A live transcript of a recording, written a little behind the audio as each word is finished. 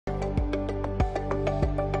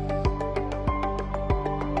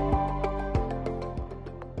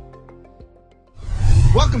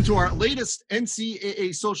Welcome to our latest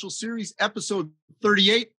NCAA Social Series, episode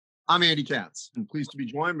 38. I'm Andy Katz, and pleased to be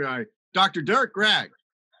joined by Dr. Derrick Gragg,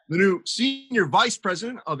 the new Senior Vice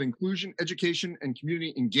President of Inclusion, Education, and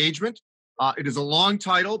Community Engagement. It is a long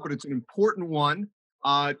title, but it's an important one.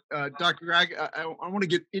 Dr. Gragg, I want to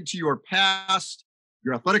get into your past,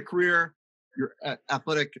 your athletic career, your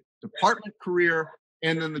athletic department career,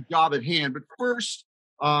 and then the job at hand. But first,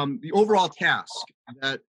 the overall task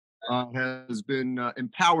that has been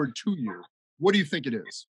empowered to you. What do you think it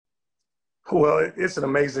is? Well, it's an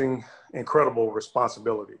amazing, incredible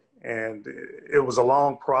responsibility. And it was a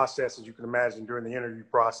long process, as you can imagine, during the interview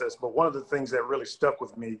process. But one of the things that really stuck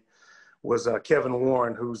with me was Kevin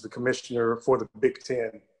Warren, who's the commissioner for the Big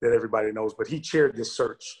Ten that everybody knows. But he chaired this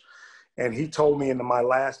search. And he told me in my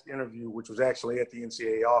last interview, which was actually at the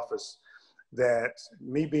NCAA office, that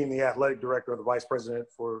me being the athletic director or the vice president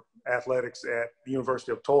for athletics at the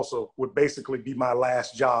University of Tulsa would basically be my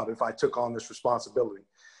last job if I took on this responsibility.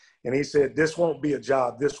 And he said, this won't be a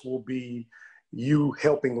job, this will be you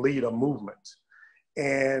helping lead a movement.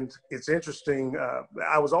 And it's interesting,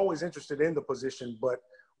 I was always interested in the position, but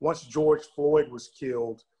once George Floyd was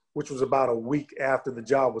killed, which was about a week after the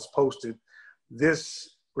job was posted,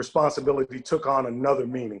 this responsibility took on another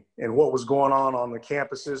meaning. And what was going on the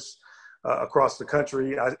campuses across the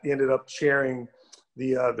country. I ended up chairing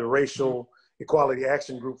the Racial Equality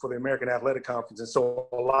Action Group for the American Athletic Conference. And so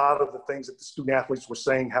a lot of the things that the student athletes were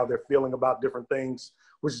saying, how they're feeling about different things,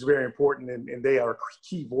 which is very important, and they are a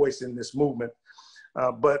key voice in this movement.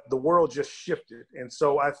 But the world just shifted. And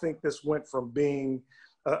so I think this went from being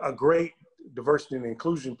a great diversity and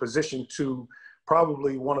inclusion position to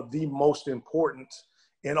probably one of the most important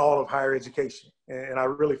in all of higher education. And I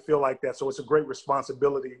really feel like that. So it's a great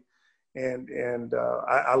responsibility. And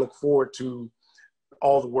I look forward to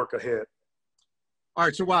all the work ahead. All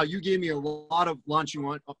right, so wow, you gave me a lot of launching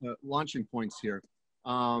points here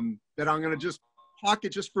that I'm going to just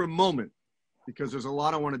pocket just for a moment because there's a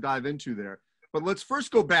lot I want to dive into there. But let's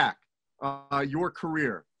first go back your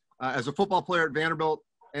career as a football player at Vanderbilt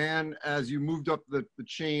and as you moved up the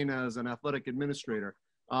chain as an athletic administrator.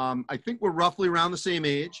 I think we're roughly around the same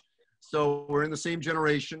age, so we're in the same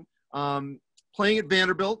generation. Playing at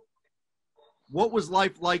Vanderbilt, what was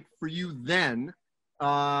life like for you then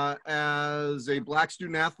as a Black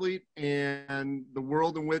student athlete and the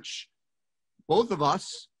world in which both of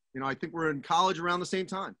us, I think we're in college around the same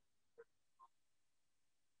time?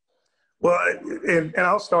 Well, and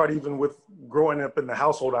I'll start even with growing up in the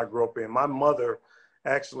household I grew up in. My mother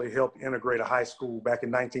actually helped integrate a high school back in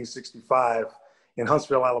 1965 in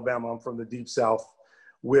Huntsville, Alabama. I'm from the Deep South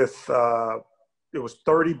with, it was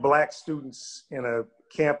 30 Black students in a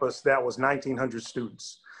campus that was 1,900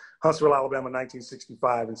 students, Huntsville, Alabama,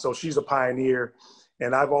 1965. And so she's a pioneer,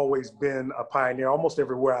 and I've always been a pioneer almost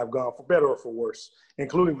everywhere I've gone, for better or for worse,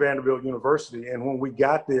 including Vanderbilt University. And when we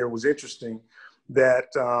got there, it was interesting that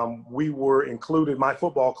we were included, my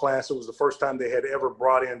football class, it was the first time they had ever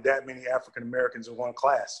brought in that many African Americans in one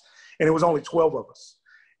class. And it was only 12 of us.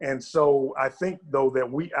 And so I think, though,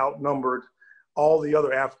 that we outnumbered all the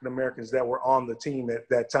other African Americans that were on the team at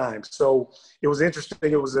that time. So it was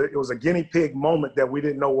interesting. It was a guinea pig moment that we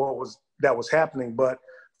didn't know that was happening. But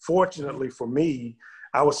fortunately for me,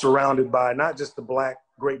 I was surrounded by not just the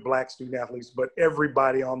great Black student athletes, but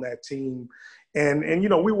everybody on that team. And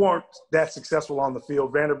we weren't that successful on the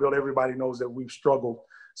field. Vanderbilt, everybody knows that we've struggled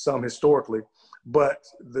some historically. But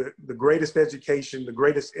the greatest education, the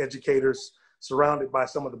greatest educators, surrounded by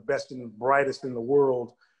some of the best and the brightest in the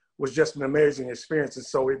world, was just an amazing experience. And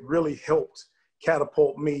so it really helped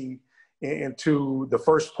catapult me into the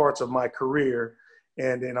first parts of my career.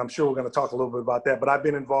 And I'm sure we're going to talk a little bit about that. But I've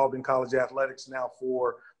been involved in college athletics now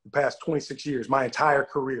for the past 26 years, my entire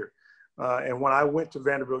career. And when I went to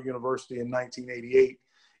Vanderbilt University in 1988,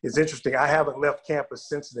 it's interesting. I haven't left campus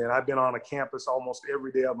since then. I've been on a campus almost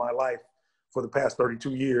every day of my life for the past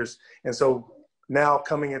 32 years. And so now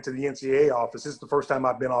coming into the NCAA office, this is the first time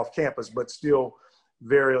I've been off campus, but still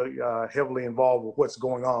very heavily involved with what's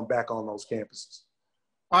going on back on those campuses.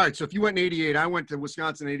 All right, so if you went in 88, I went to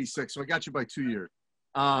Wisconsin in 86, so I got you by 2 years.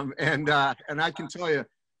 And I can tell you,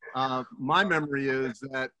 my memory is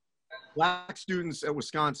that Black students at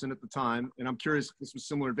Wisconsin at the time, and I'm curious if this was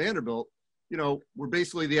similar to Vanderbilt, were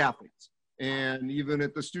basically the athletes. And even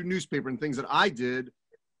at the student newspaper and things that I did,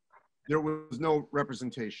 there was no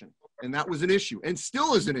representation. And that was an issue, and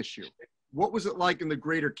still is an issue. What was it like in the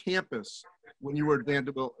greater campus when you were at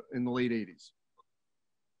Vanderbilt in the late 80s?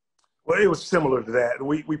 Well, it was similar to that.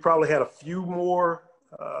 We probably had a few more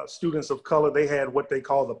students of color. They had what they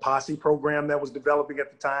call the Posse program that was developing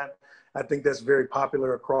at the time. I think that's very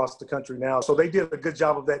popular across the country now. So they did a good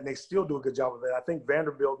job of that, and they still do a good job of that. I think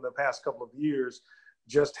Vanderbilt in the past couple of years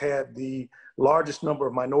just had the largest number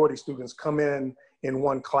of minority students come in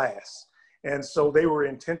one class. And so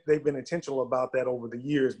they've been intentional about that over the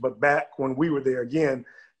years. But back when we were there, again,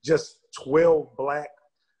 just 12 Black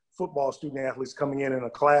football student athletes coming in a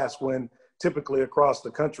class, when typically across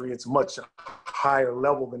the country, it's much higher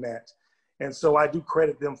level than that. And so I do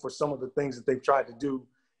credit them for some of the things that they've tried to do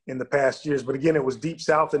in the past years. But again, it was Deep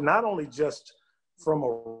South, and not only just from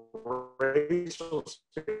a racial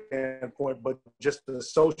standpoint, but just the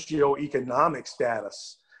socioeconomic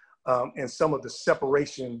status and some of the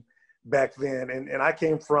separation back then. And I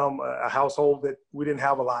came from a household that we didn't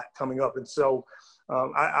have a lot coming up. And so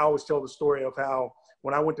I always tell the story of how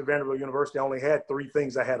when I went to Vanderbilt University, I only had three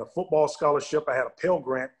things. I had a football scholarship, I had a Pell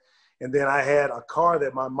Grant, and then I had a car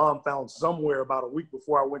that my mom found somewhere about a week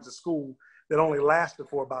before I went to school that only lasted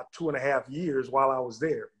for about 2.5 years while I was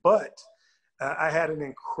there. But I had an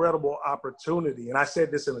incredible opportunity. And I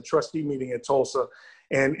said this in a trustee meeting at Tulsa,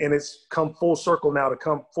 and it's come full circle now, to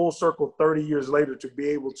come full circle 30 years later, to be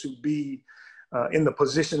able to be in the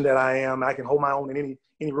position that I am. I can hold my own in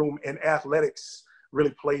any room, and athletics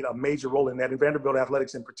really played a major role in that, in Vanderbilt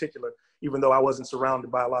athletics in particular, even though I wasn't surrounded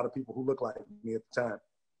by a lot of people who looked like me at the time.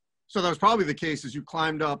 So that was probably the case as you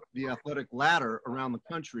climbed up the athletic ladder around the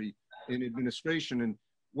country in administration. And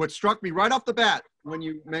what struck me right off the bat when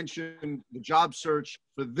you mentioned the job search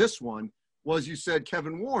for this one was you said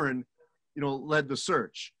Kevin Warren, led the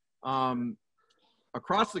search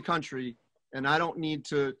across the country. And I don't need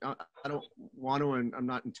to, I don't want to, and I'm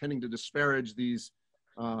not intending to disparage these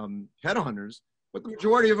headhunters, but the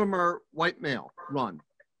majority of them are white male run.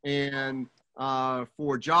 And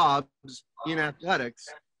for jobs in athletics,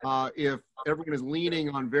 if everyone is leaning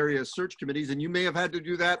on various search committees, and you may have had to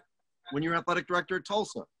do that when you're athletic director at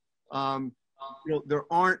Tulsa, there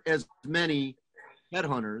aren't as many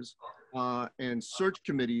headhunters and search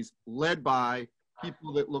committees led by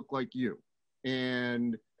people that look like you.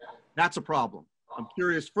 And that's a problem. I'm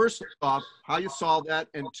curious, first off, how you saw that,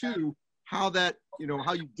 and two, how that,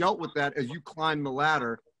 how you dealt with that as you climbed the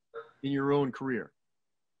ladder in your own career.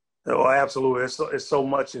 Oh, absolutely. It's so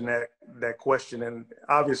much in that question. And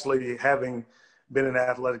obviously, having been an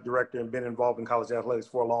athletic director and been involved in college athletics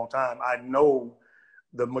for a long time, I know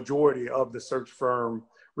the majority of the search firm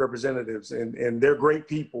representatives, and they're great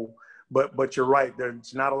people, but you're right.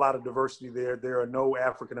 There's not a lot of diversity there. There are no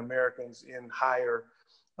African Americans in higher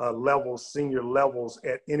levels, senior levels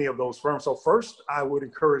at any of those firms. So first, I would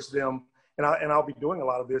encourage them, and I'll be doing a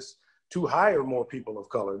lot of this, to hire more people of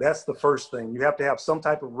color. That's the first thing. You have to have some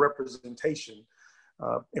type of representation,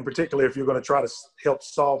 in particular if you're going to try to help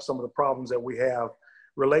solve some of the problems that we have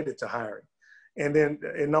related to hiring. And then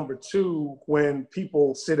in number two, when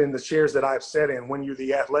people sit in the chairs that I've sat in, when you're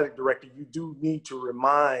the athletic director, you do need to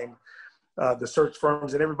remind the search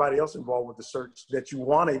firms and everybody else involved with the search that you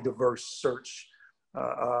want a diverse search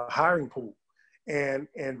hiring pool, and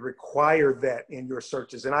require that in your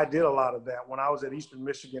searches. And I did a lot of that when I was at Eastern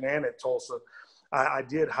Michigan and at Tulsa. I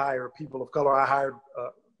did hire people of color. I hired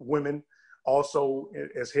women also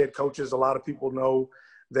as head coaches. A lot of people know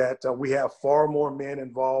that we have far more men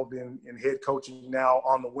involved in head coaching now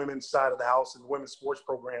on the women's side of the house and women's sports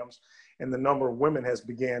programs, and the number of women has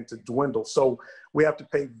began to dwindle. So we have to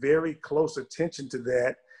pay very close attention to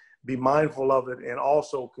that, be mindful of it, and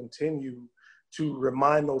also continue to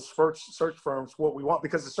remind those search firms what we want,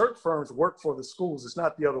 because the search firms work for the schools. It's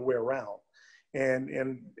not the other way around.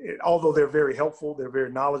 Although they're very helpful, they're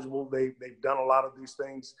very knowledgeable, they've done a lot of these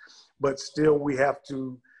things, but still we have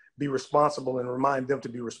to be responsible and remind them to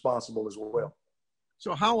be responsible as well.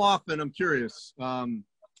 So how often, I'm curious,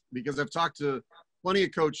 because I've talked to plenty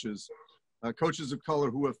of coaches of color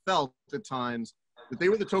who have felt at times that they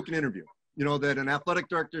were the token interview, that an athletic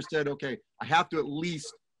director said, okay, I have to at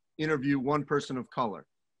least interview one person of color.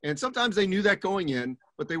 And sometimes they knew that going in,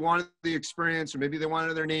 but they wanted the experience, or maybe they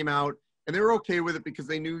wanted their name out, and they were okay with it because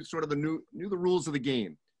they knew sort of knew the rules of the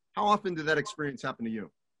game. How often did that experience happen to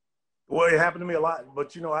you? Well, it happened to me a lot,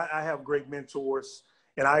 but I have great mentors,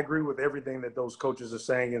 and I agree with everything that those coaches are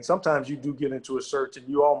saying. And sometimes you do get into a search and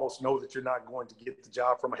you almost know that you're not going to get the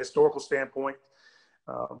job from a historical standpoint.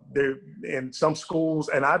 There in some schools,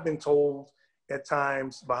 and I've been told at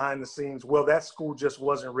times behind the scenes, well, that school just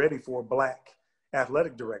wasn't ready for a Black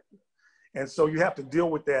athletic director. And so you have to deal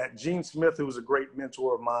with that. Gene Smith, who was a great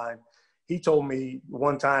mentor of mine, he told me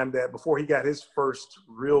one time that before he got his first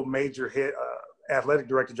real major head athletic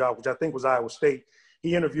director job, which I think was Iowa State,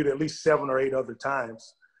 he interviewed at least 7 or 8 other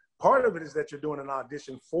times part of it is that you're doing an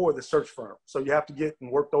audition for the search firm. So you have to get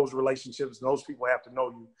and work those relationships, and those people have to know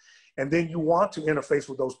you. And then you want to interface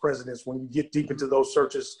with those presidents when you get deep into those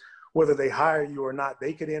searches, whether they hire you or not.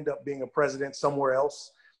 They could end up being a president somewhere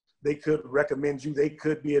else. They could recommend you. They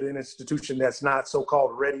could be at an institution that's not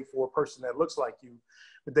so-called ready for a person that looks like you,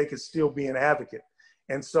 but they could still be an advocate.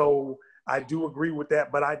 And so I do agree with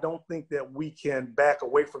that, but I don't think that we can back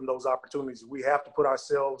away from those opportunities. We have to put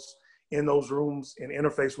ourselves in those rooms and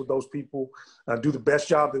interface with those people, do the best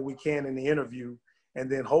job that we can in the interview,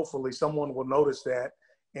 and then hopefully someone will notice that,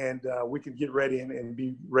 and we can get ready and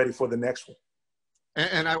be ready for the next one.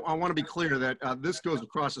 And I want to be clear that this goes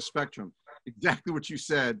across the spectrum. Exactly what you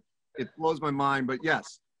said. It blows my mind, but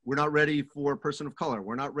yes, we're not ready for a person of color.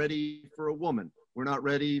 We're not ready for a woman. We're not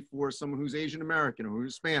ready for someone who's Asian American or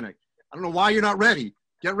who's Hispanic. I don't know why you're not ready.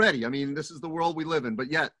 Get ready. I mean, this is the world we live in,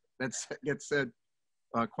 but yet that gets said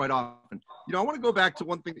quite often. You know, I want to go back to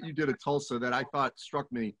one thing that you did at Tulsa that I thought struck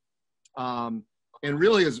me, and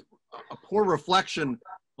really is a poor reflection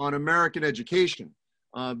on American education,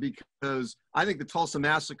 because I think the Tulsa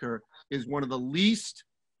Massacre is one of the least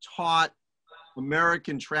taught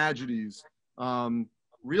American tragedies,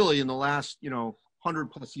 really in the last,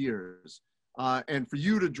 100+ years. And for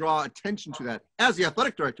you to draw attention to that as the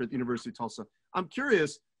athletic director at the University of Tulsa, I'm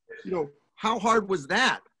curious, how hard was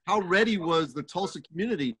that? How ready was the Tulsa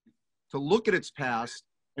community to look at its past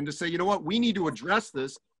and to say, you know what, we need to address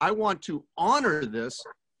this. I want to honor this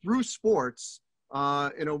through sports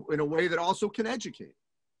in a way that also can educate.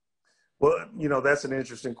 Well, that's an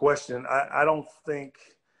interesting question. I don't think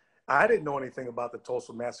I didn't know anything about the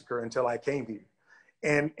Tulsa Massacre until I came here.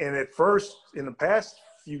 And at first, in the past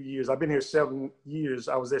few years, I've been here 7 years,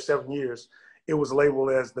 I was there 7 years, it was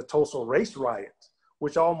labeled as the Tulsa Race Riot,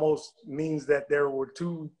 which almost means that there were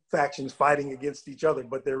two factions fighting against each other,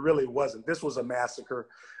 but there really wasn't. This was a massacre,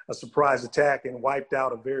 a surprise attack, and wiped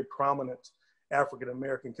out a very prominent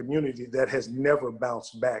African-American community that has never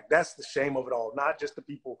bounced back. That's the shame of it all, not just the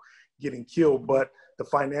people getting killed, but the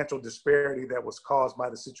financial disparity that was caused by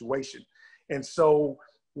the situation. And so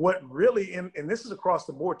what really, and this is across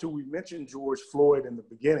the board too, we mentioned George Floyd in the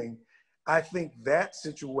beginning. I think that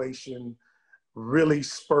situation really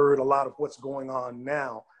spurred a lot of what's going on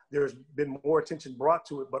now. There's been more attention brought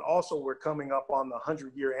to it, but also we're coming up on the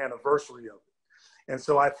 100-year anniversary of it. And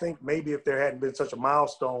so I think maybe if there hadn't been such a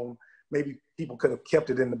milestone, maybe people could have kept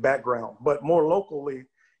it in the background. But more locally,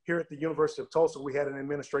 here at the University of Tulsa, we had an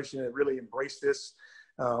administration that really embraced this.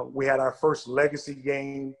 We had our first legacy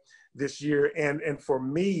game this year. And for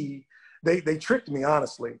me, they tricked me,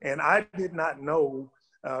 honestly. And I did not know,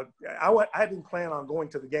 I didn't plan on going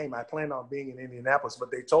to the game. I planned on being in Indianapolis,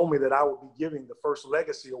 but they told me that I would be giving the first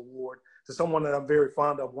legacy award to someone that I'm very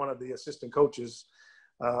fond of, one of the assistant coaches,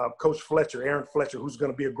 Coach Fletcher, Aaron Fletcher, who's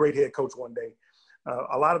going to be a great head coach one day.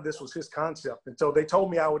 A lot of this was his concept. And so they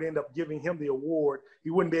told me I would end up giving him the award.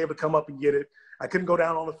 He wouldn't be able to come up and get it. I couldn't go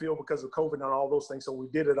down on the field because of COVID and all those things. So we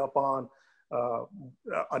did it up on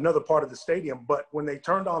another part of the stadium. But when they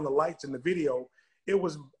turned on the lights in the video, it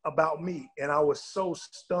was about me. And I was so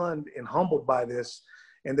stunned and humbled by this.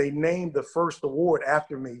 And they named the first award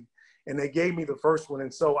after me. And they gave me the first one.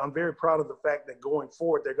 And so I'm very proud of the fact that going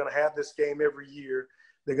forward, they're going to have this game every year.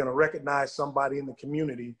 They're going to recognize somebody in the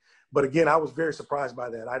community. But again, I was very surprised by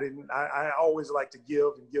that. I always like to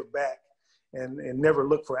give and give back and never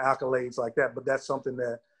look for accolades like that. But that's something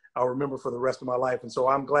that I'll remember for the rest of my life. And so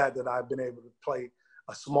I'm glad that I've been able to play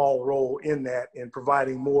a small role in that and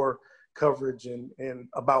providing more coverage and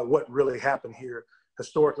about what really happened here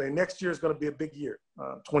historically. And next year is going to be a big year.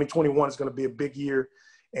 2021 is going to be a big year.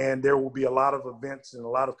 And there will be a lot of events and a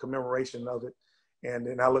lot of commemoration of it.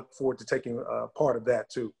 And I look forward to taking part of that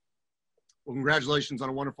too. Well, congratulations on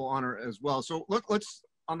a wonderful honor as well. So let's,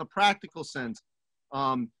 on the practical sense,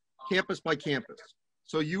 campus by campus.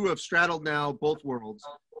 So you have straddled now both worlds,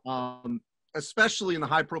 especially in the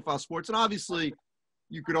high profile sports. And obviously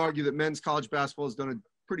you could argue that men's college basketball has done a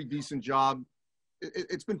pretty decent job.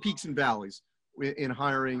 It's been peaks and valleys in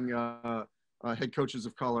hiring head coaches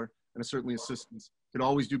of color and certainly assistants. Could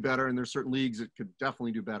always do better. And there's certain leagues that could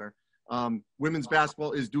definitely do better. Women's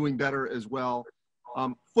basketball is doing better as well.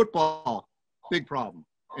 Football, big problem.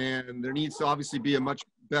 And there needs to obviously be a much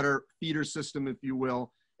better feeder system, if you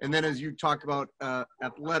will. And then as you talked about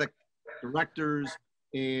athletic directors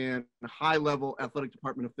and high-level athletic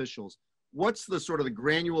department officials, what's the sort of the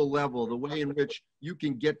granular level, the way in which you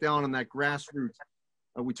can get down on that grassroots?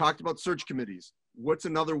 We talked about search committees. What's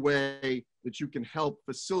another way that you can help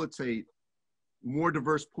facilitate more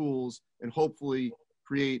diverse pools and hopefully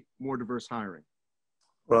create more diverse hiring?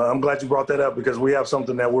 Well, I'm glad you brought that up because we have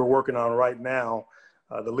something that we're working on right now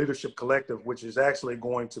the Leadership Collective, which is actually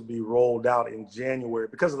going to be rolled out in January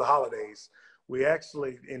because of the holidays. We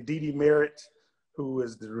actually, and Dee Dee Merritt, who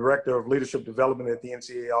is the Director of Leadership Development at the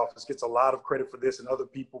NCAA office, gets a lot of credit for this, and other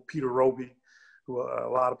people, Peter Roby, who a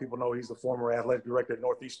lot of people know, he's the former athletic director at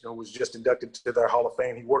Northeastern, who was just inducted to their Hall of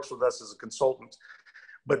Fame. He works with us as a consultant.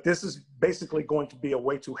 But this is basically going to be a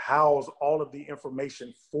way to house all of the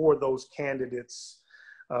information for those candidates,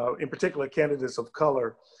 in particular candidates of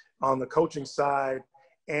color, on the coaching side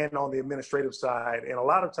and on the administrative side. And a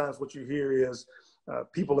lot of times what you hear is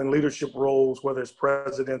people in leadership roles, whether it's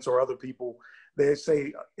presidents or other people, they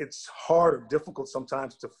say it's hard or difficult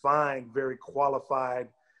sometimes to find very qualified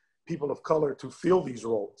people of color to fill these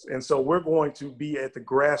roles. And so we're going to be at the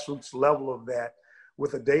grassroots level of that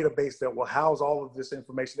with a database that will house all of this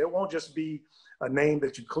information. It won't just be a name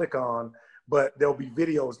that you click on, but there'll be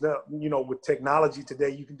videos. Now, you know, with technology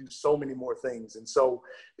today, you can do so many more things. And so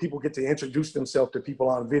people get to introduce themselves to people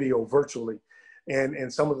on video virtually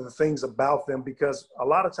and some of the things about them, because a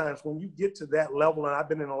lot of times when you get to that level, and I've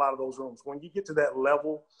been in a lot of those rooms, when you get to that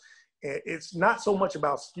level, it's not so much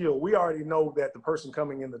about skill. We already know that the person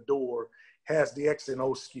coming in the door has the X and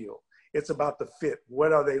O skill. It's about the fit.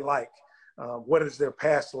 What are they like? What is their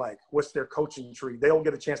past like? What's their coaching tree? They'll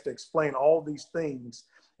get a chance to explain all these things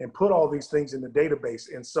and put all these things in the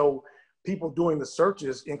database. And so people doing the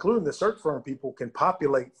searches, including the search firm people, can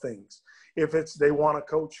populate things. If it's they want a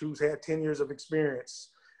coach who's had 10 years of experience,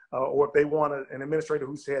 or if they want an administrator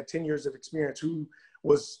who's had 10 years of experience, who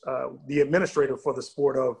was the administrator for the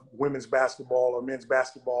sport of women's basketball or men's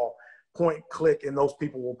basketball, point, click, and those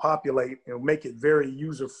people will populate and make it very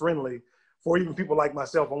user-friendly for even people like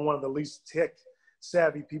myself. I'm one of the least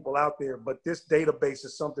tech-savvy people out there, but this database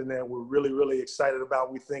is something that we're really, really excited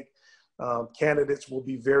about. We think candidates will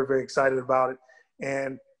be very, very excited about it.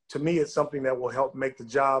 And to me, it's something that will help make the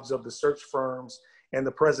jobs of the search firms and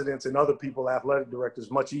the presidents and other people, athletic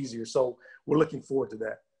directors, much easier. So we're looking forward to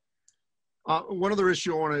that. One other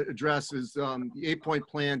issue I want to address is the 8-point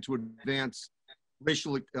plan to advance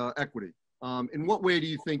racial equity. In what way do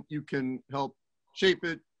you think you can help shape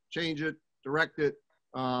it, change it, direct it,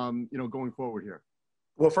 going forward here?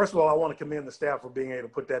 Well, first of all, I want to commend the staff for being able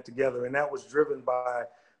to put that together. And that was driven by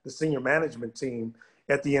the senior management team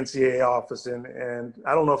at the NCAA office. And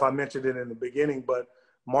I don't know if I mentioned it in the beginning, but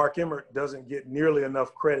Mark Emmert doesn't get nearly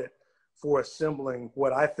enough credit for assembling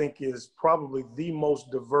what I think is probably the most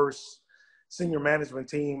diverse senior management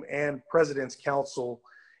team and president's council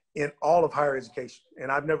in all of higher education.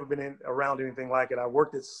 And I've never been around anything like it. I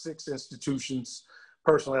worked at 6 institutions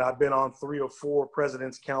personally. I've been on 3 or 4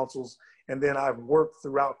 president's councils, and then I've worked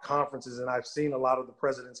throughout conferences, and I've seen a lot of the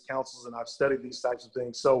president's councils, and I've studied these types of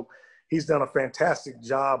things. So he's done a fantastic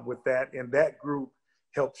job with that, and that group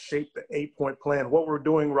helped shape the 8-point plan. What we're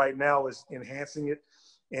doing right now is enhancing it,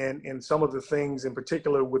 and some of the things in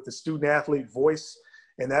particular with the student athlete voice,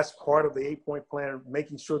 and that's part of the 8-point plan,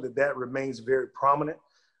 making sure that that remains very prominent.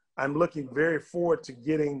 I'm looking very forward to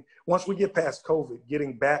getting, once we get past COVID,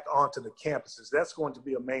 getting back onto the campuses. That's going to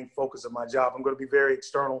be a main focus of my job. I'm going to be very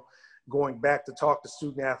external, going back to talk to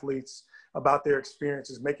student athletes about their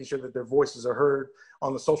experiences, making sure that their voices are heard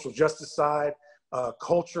on the social justice side,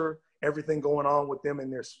 culture, everything going on with them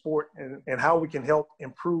in their sport, and how we can help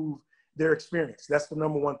improve their experience. That's the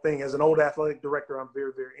number one thing. As an old athletic director, I'm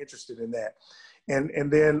very, very interested in that.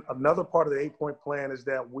 And then another part of the 8-point plan is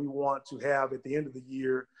that we want to have at the end of the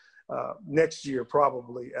year, next year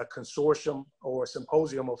probably, a consortium or a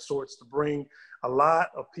symposium of sorts to bring a lot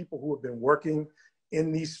of people who have been working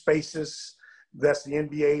in these spaces. That's the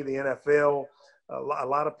NBA, the NFL, a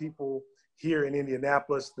lot of people here in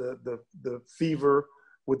Indianapolis, the Fever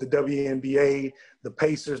with the WNBA, the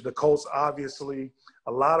Pacers, the Colts, obviously,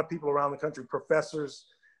 a lot of people around the country, professors,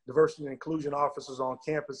 diversity and inclusion officers on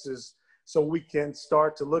campuses, so we can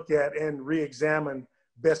start to look at and re-examine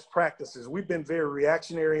best practices. We've been very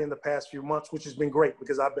reactionary in the past few months, which has been great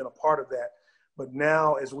because I've been a part of that. But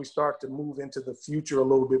now as we start to move into the future a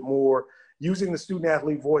little bit more, using the student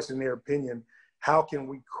athlete voice and their opinion, how can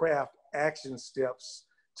we craft action steps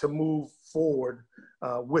to move forward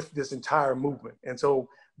with this entire movement? And so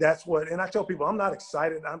that's what, and I tell people, I'm not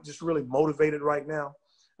excited. I'm just really motivated right now.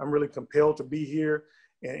 I'm really compelled to be here.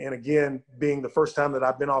 And again, being the first time that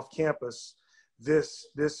I've been off campus, this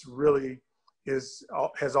really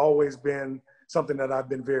has always been something that I've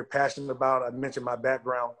been very passionate about. I mentioned my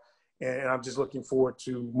background, and I'm just looking forward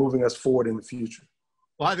to moving us forward in the future.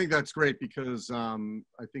 Well, I think that's great because I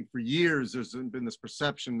think for years there's been this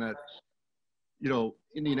perception that,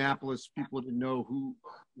 Indianapolis, people didn't know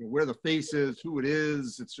where the face is, who it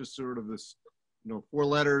is. It's just sort of this, 4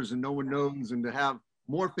 letters and no one knows. And to have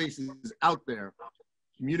more faces out there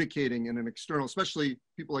communicating in an external, especially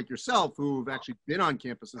people like yourself who have actually been on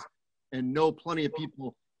campuses and know plenty of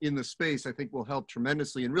people in the space, I think will help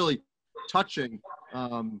tremendously, and really touching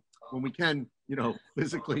when we can,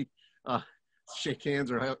 physically shake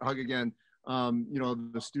hands or hug again,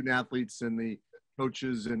 the student athletes and the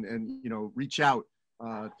coaches and reach out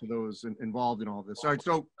to those involved in all of this. All right,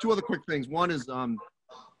 so two other quick things. One is the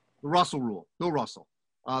Russell rule, Bill Russell.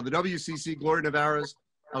 The WCC, Gloria Navarez,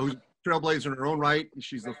 who's a trailblazer in her own right.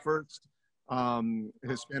 She's the first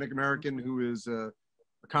Hispanic American who is a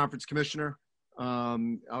conference commissioner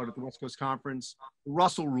out at the West Coast Conference. The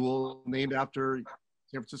Russell rule, named after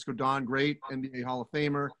San Francisco Don, great NBA Hall of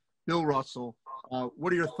Famer, Bill Russell.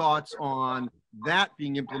 What are your thoughts on that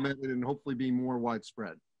being implemented and hopefully being more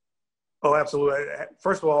widespread? Oh, absolutely.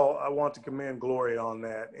 First of all, I want to commend Gloria on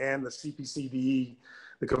that, and the CPCDE,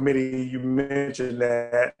 the committee you mentioned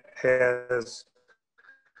that has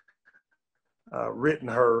written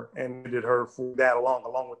her and did her for that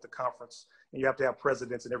along with the conference. And you have to have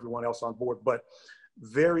presidents and everyone else on board, but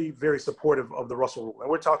very, very supportive of the Russell rule. And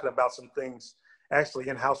we're talking about some things actually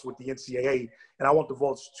in-house with the NCAA, and I won't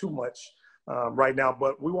divulge too much right now,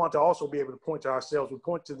 but we want to also be able to point to ourselves. We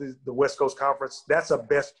point to the West Coast Conference. That's a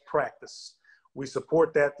best practice. We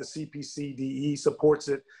support that. The CPCDE supports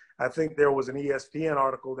it. I think there was an ESPN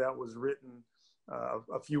article that was written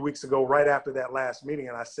a few weeks ago, right after that last meeting,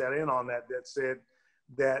 and I sat in on that said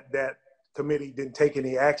that committee didn't take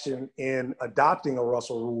any action in adopting a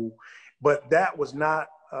Russell rule, but that was not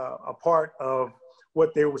a part of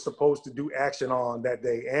what they were supposed to do action on that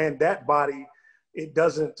day. And that body, it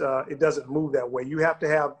doesn't move that way. You have to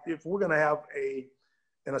have, if we're going to have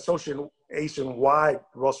an association-wide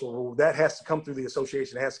Russell rule, that has to come through the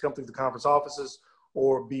association. It has to come through the conference offices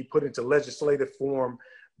or be put into legislative form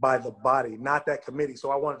by the body, not that committee. So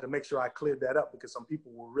I wanted to make sure I cleared that up because some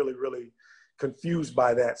people were really, really confused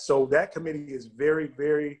by that. So that committee is very,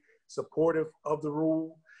 very supportive of the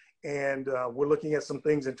rule. And we're looking at some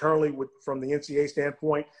things internally from the NCAA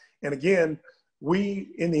standpoint. And again,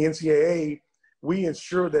 we in the NCAA, we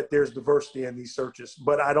ensure that there's diversity in these searches,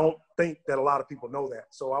 but I don't think that a lot of people know that.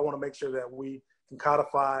 So I want to make sure that we can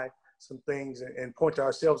codify some things and point to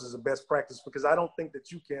ourselves as a best practice, because I don't think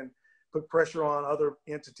that you can put pressure on other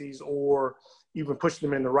entities or even push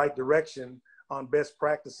them in the right direction on best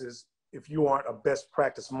practices if you aren't a best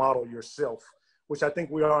practice model yourself, which I think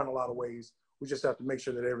we are in a lot of ways. We just have to make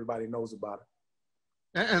sure that everybody knows about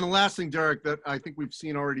it. And the last thing, Derrick, that I think we've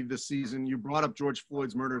seen already this season, you brought up George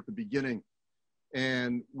Floyd's murder at the beginning.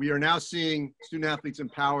 And we are now seeing student athletes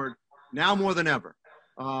empowered now more than ever.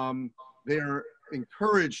 They are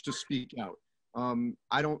encouraged to speak out.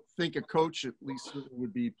 I don't think a coach, at least it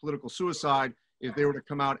would be political suicide, if they were to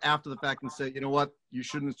come out after the fact and say, you know what, you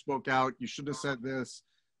shouldn't have spoke out, you shouldn't have said this.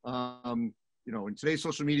 In today's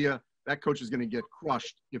social media, that coach is going to get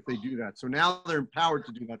crushed if they do that. So now they're empowered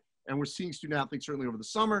to do that. And we're seeing student athletes certainly over the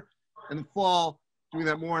summer and the fall doing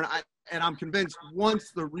that more. And I'm convinced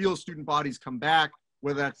once the real student bodies come back,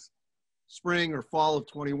 whether that's spring or fall of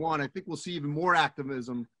 21, I think we'll see even more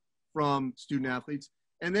activism from student athletes.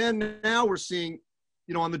 And then now we're seeing,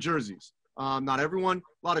 on the jerseys, not everyone,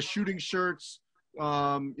 a lot of shooting shirts,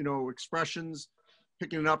 expressions,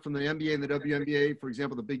 picking it up from the NBA and the WNBA. For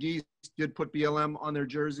example, the Big East did put BLM on their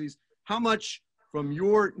jerseys. How much from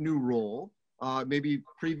your new role, maybe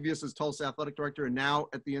previous as Tulsa athletic director and now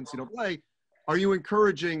at the NCAA, are you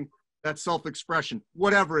encouraging that self-expression,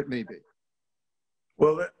 whatever it may be?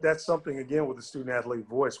 Well, that's something, again, with the student athlete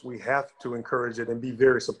voice, we have to encourage it and be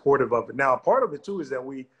very supportive of it. Now, part of it too is that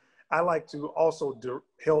I like to also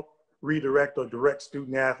help redirect or direct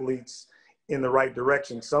student athletes in the right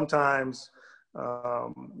direction. Sometimes,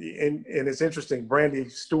 and it's interesting, Brandy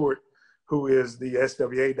Stewart, who is the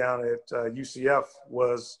SWA down at UCF,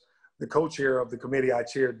 was the co-chair of the committee I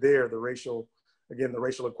chaired there, the Racial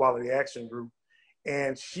Equality Action Group.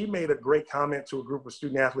 And she made a great comment to a group of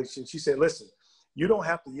student athletes. And she said, listen, you don't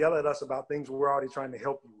have to yell at us about things we're already trying to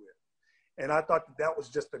help you with. And I thought that was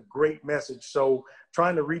just a great message. So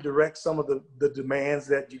trying to redirect some of the demands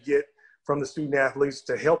that you get from the student athletes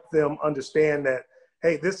to help them understand that,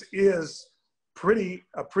 hey, this is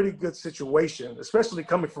a pretty good situation, especially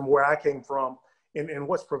coming from where I came from. And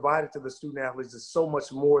what's provided to the student athletes is so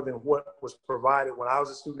much more than what was provided when I was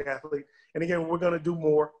a student athlete. And again, we're going to do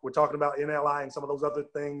more. We're talking about NLI and some of those other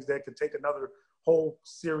things that could take another whole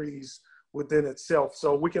series within itself.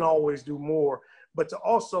 So we can always do more, but to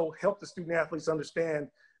also help the student athletes understand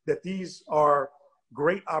that these are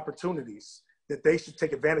great opportunities that they should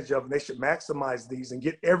take advantage of, and they should maximize these and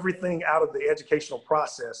get everything out of the educational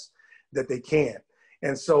process that they can.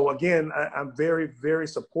 And so again, I'm very, very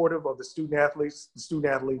supportive of the student athletes, the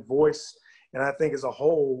student athlete voice. And I think as a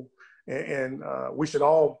whole, and we should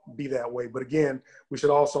all be that way. But again, we should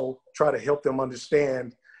also try to help them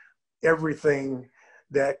understand everything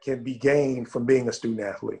that can be gained from being a student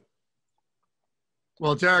athlete.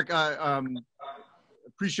 Well, Derrick, I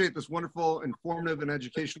appreciate this wonderful, informative, and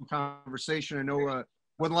educational conversation. I know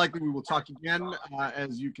more than likely we will talk again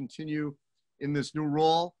as you continue in this new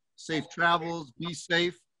role. Safe travels, be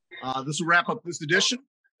safe. This will wrap up this edition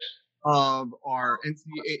of our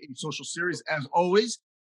NCAA social series. As always,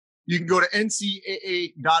 you can go to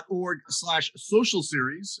ncaa.org/social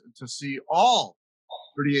series to see all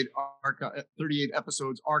 38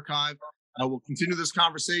 episodes archived. We'll continue this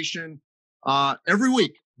conversation every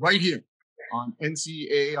week right here on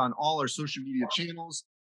NCAA on all our social media channels.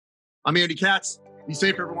 I'm Andy Katz. Be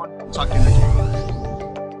safe, everyone. We'll talk to you next week.